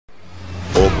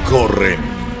corren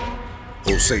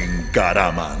o se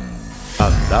encaraman.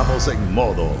 Andamos en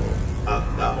modo.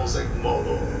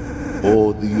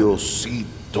 Oh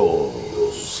Diosito,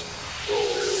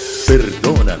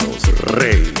 perdónanos,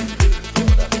 Rey.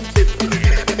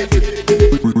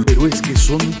 Pero es que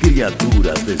son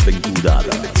criaturas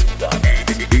desventuradas,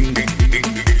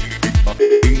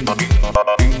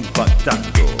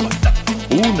 impactando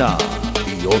una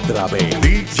y otra vez.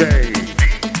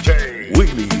 DJ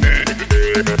Willy,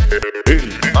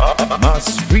 el más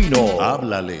fino,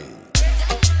 háblale.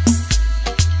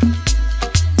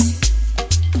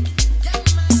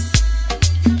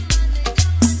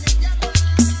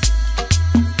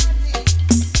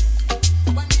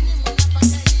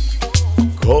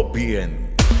 Copien.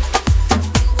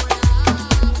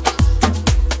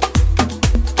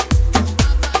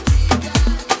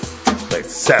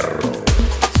 Becerro.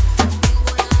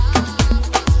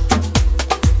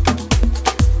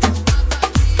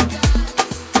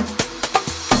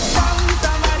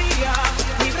 Santa María,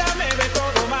 líbrame de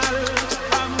todo mal,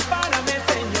 ampárame,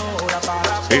 Señora,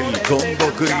 para poder El combo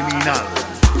criminal.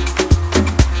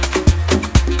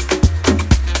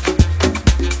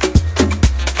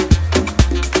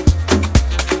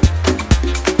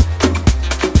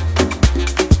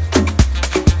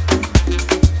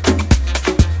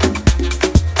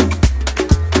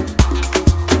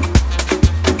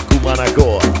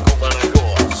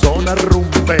 Zona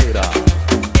rumbera.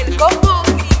 El combo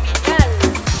criminal.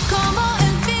 Como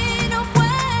el vino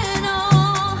bueno,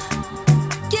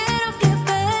 quiero que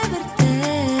beberte.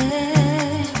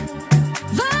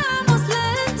 Vamos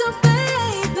lento,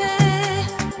 baby.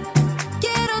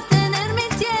 Quiero tener mi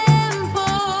tiempo.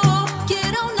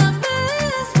 Quiero una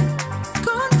vez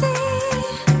contigo.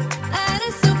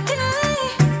 Eres ok,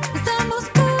 estamos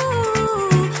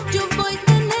cool. Yo voy a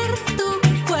tener tu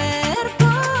cuerpo.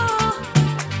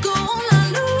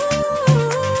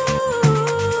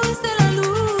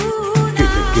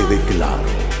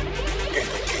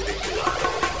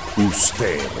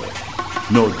 Usted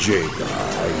no llega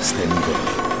a este nivel.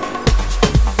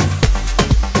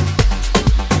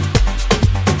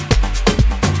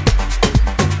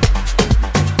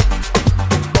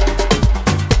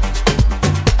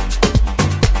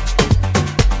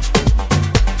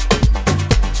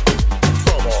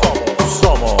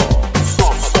 Somos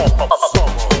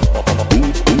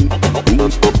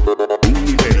un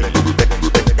nivel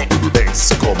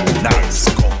descomunal.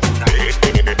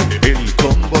 El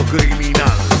combo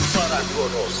criminal para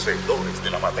conocedores de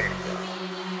la materia.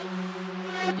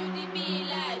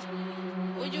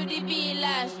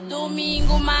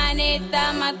 Domingo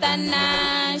maneta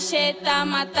matana, sheta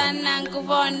matana,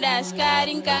 kuvondas,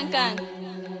 karin kankan,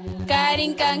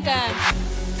 karin kankan,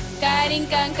 karin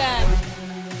kankan.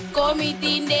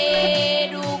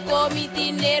 Comitindeiro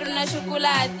na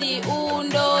chocolate. 1,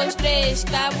 2, 3,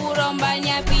 caburon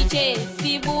baña piche.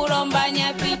 Si buron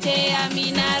baña piche,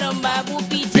 aminaron babu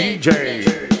piche. DJ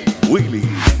Willy.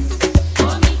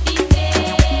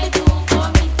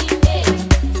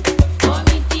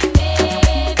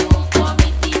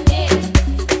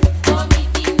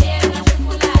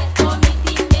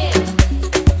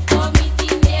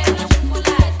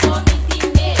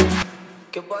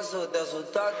 ¿Qué pasó? ¿Te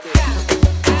asustaste?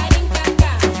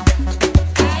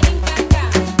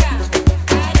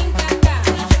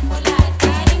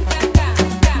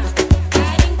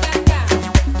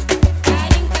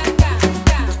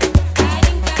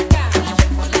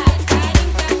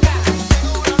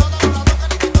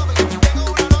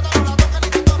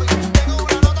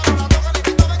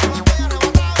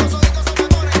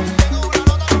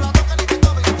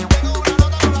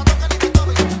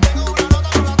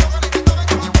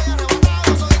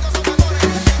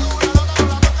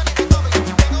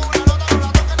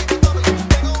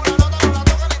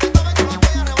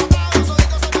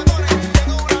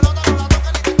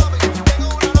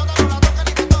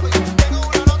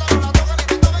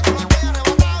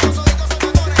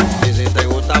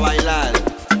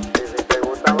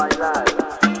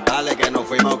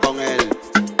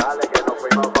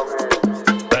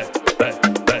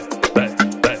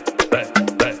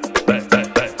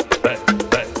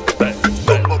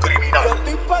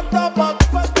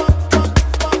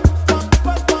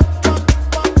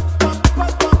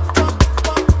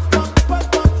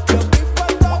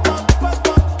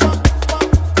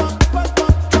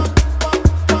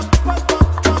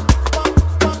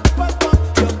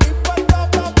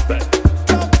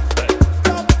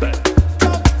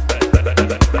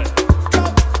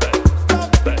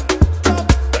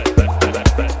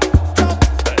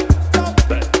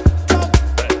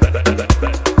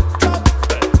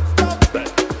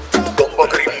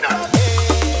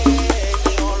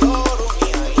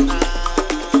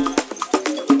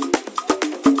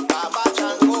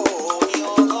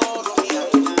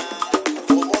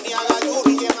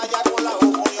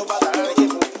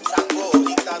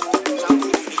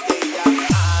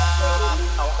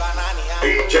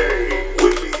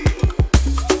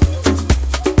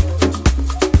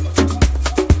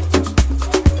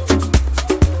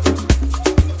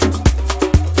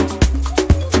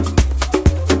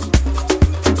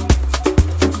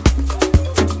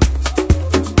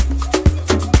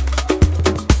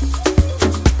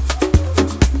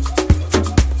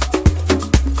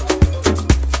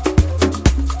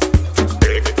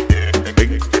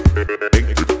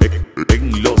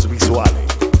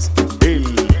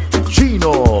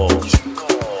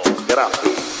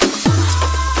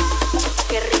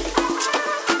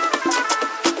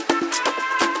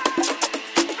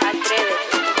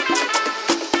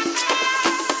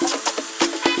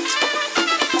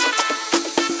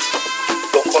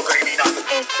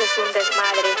 Esto es un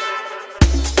desmadre.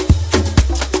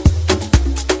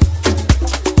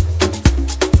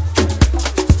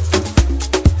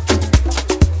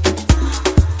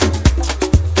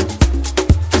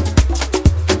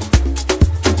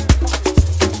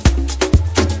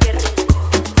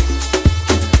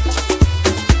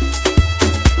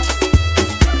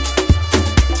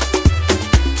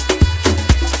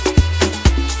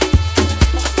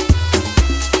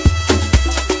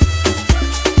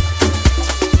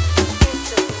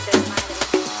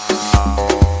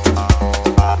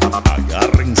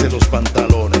 Agárrense los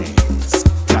pantalones,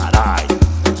 caray.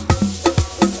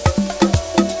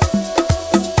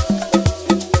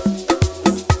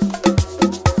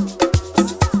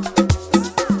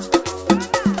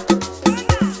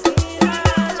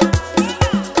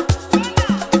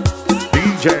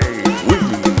 DJ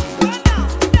Willy.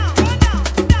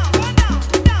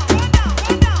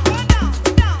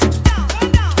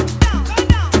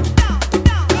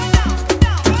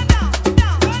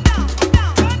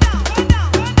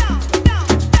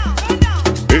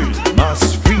 El más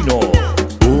fino.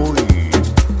 Uy,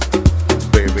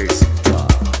 bebecita.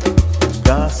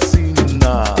 Casi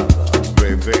nada,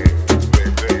 bebé,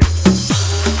 bebé.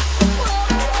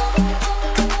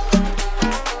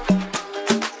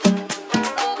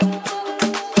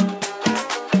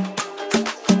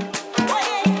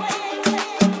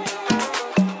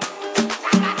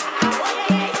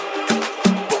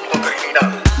 Bomba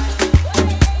criminal.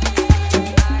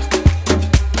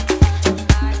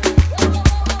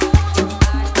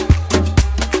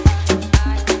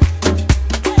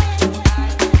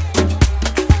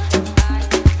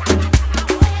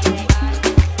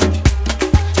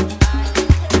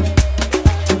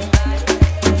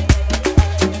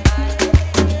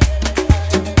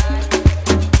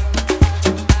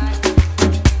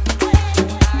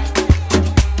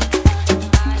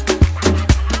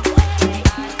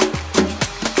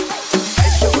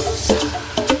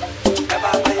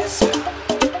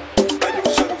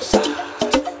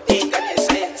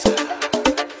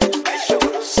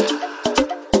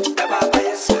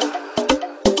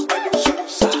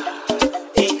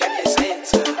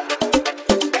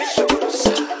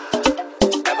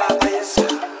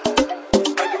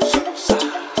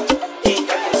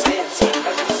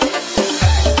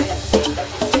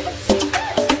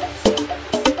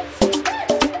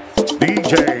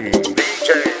 DJ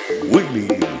Willy.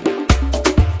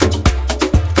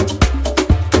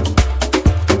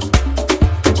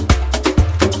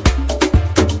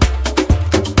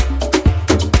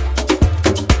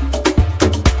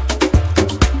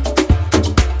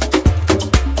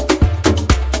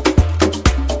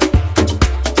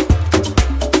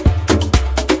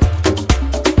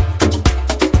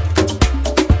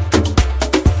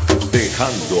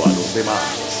 Dejando a los demás,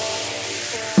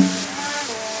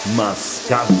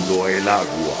 mascando el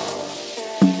agua.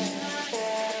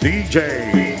 DJ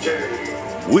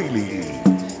Willy,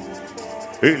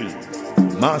 el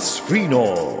más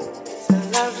fino.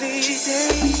 Lovely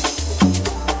day,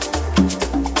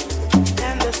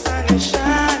 and the sun is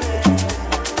shining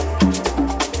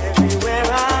everywhere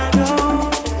I go.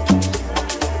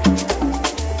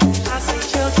 I see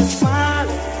children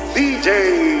smiling. DJ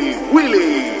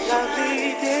Willy.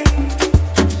 Lovely day,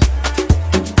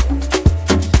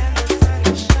 and the sun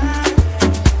is shining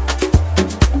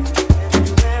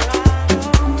everywhere I go.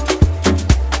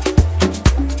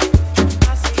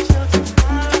 I see children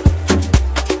smiling.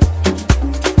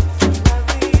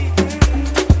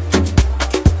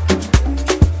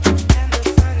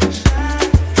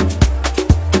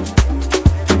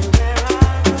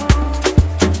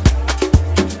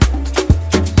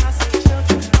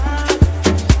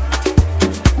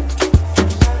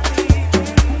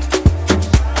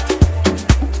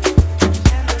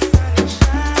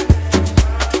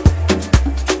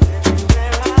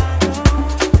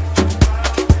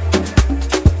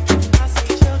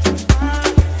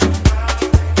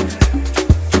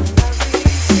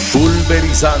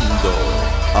 Pulverizando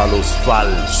a los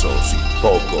falsos y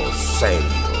pocos serios.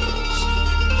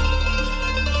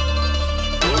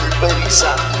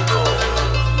 Pulverizando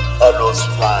a los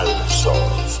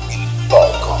falsos y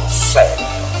pocos serios.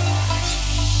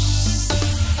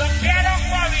 No quiero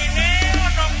guabineo,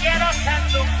 no quiero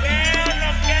sandungueo, no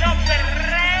quiero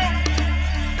perreo,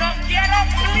 no quiero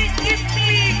pliqui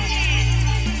pliqui.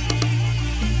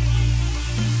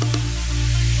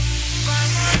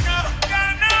 Vámonos,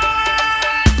 canoa.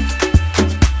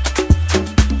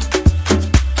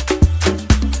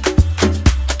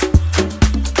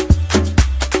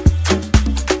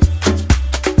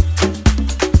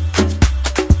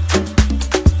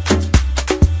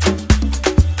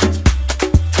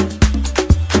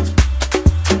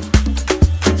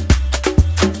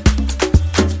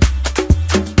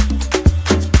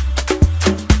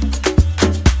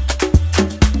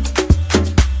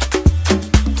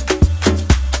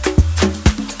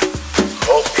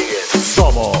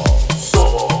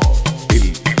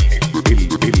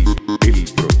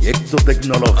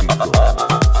 tecnológico,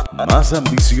 más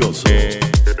ambicioso e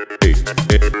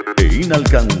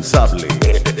inalcanzable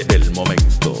del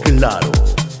momento. Claro,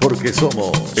 porque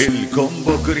somos el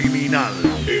combo criminal.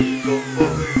 El combo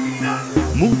criminal.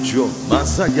 Mucho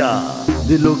más allá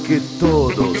de lo que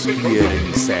todos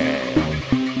quieren ser.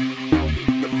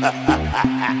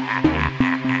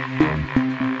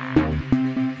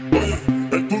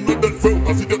 El túnel del feo,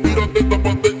 así te tiras de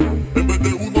tapate. En vez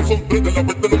de uno son tres, de la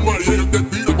vez te los mareas. Te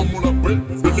tira como la P,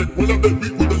 de la escuela del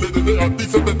pico y del LDD. A ti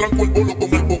se te tranco el bolo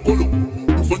con el bocolo.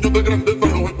 Tus sueños de grandeza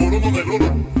los esporonos del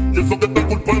oro. Y eso que están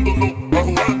culpando, no,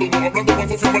 ajurando, no, hablando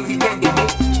pasos y marginando, no.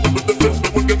 En vez de ser de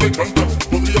buen que te canta,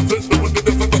 podría ser de buen que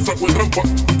te salta saco de trampa.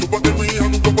 Mucho pa' que mi hija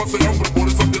nunca pase hambre, por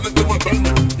eso tienes que matarme.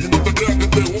 Y no te creas que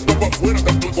te gusta pa' afuera,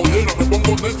 canto de collera. Me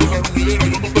pongo necio en la ruidera,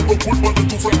 yo no tengo culpa de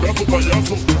tu fracaso,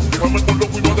 payaso. Déjame por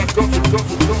loco y no hagas caso, el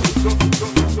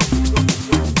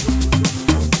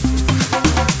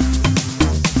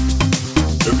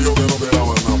tío que no te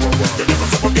daba nada, papá. Que yo no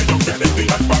sé por qué yo quiero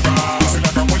tirar para acá. Si la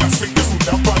cabuela sí que es un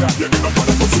lámpara. Y el que no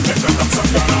puede con su letra tan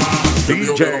sacada.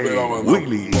 DJ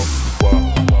Willy.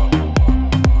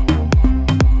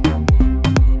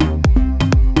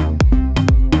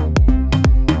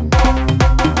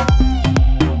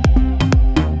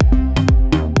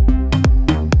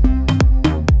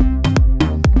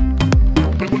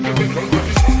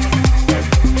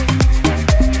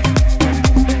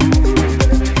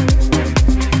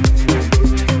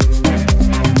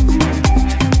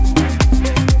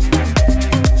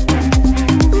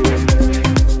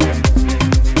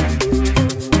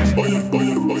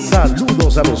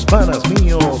 Saludos a los panas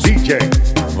míos, DJ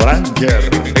Franger,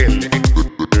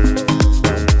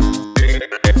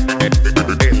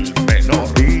 el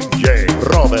menor, DJ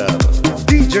Robert,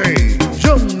 DJ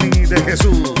Johnny de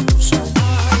Jesús.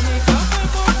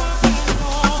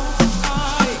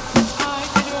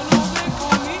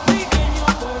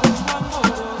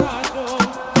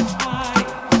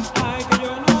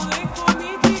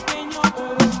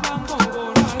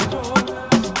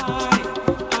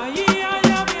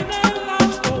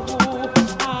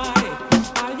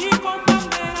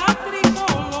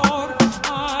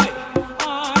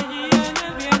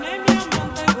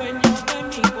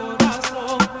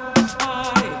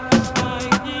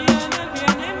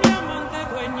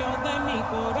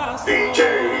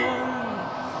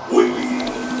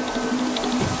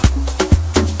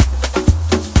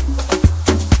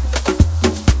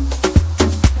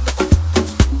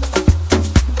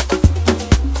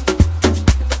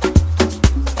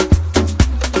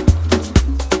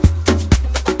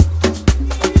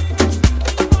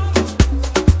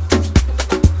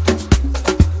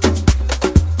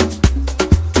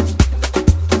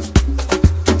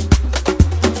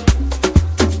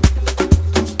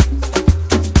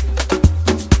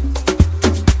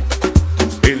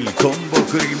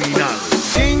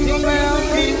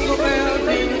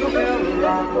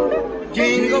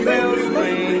 Jingle bells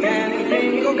ring and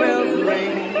jingle bells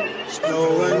ring,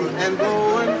 snowing and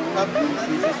blowing up the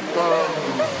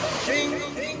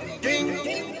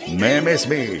Meme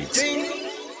Smith,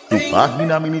 tu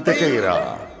página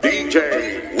minitequera. DJ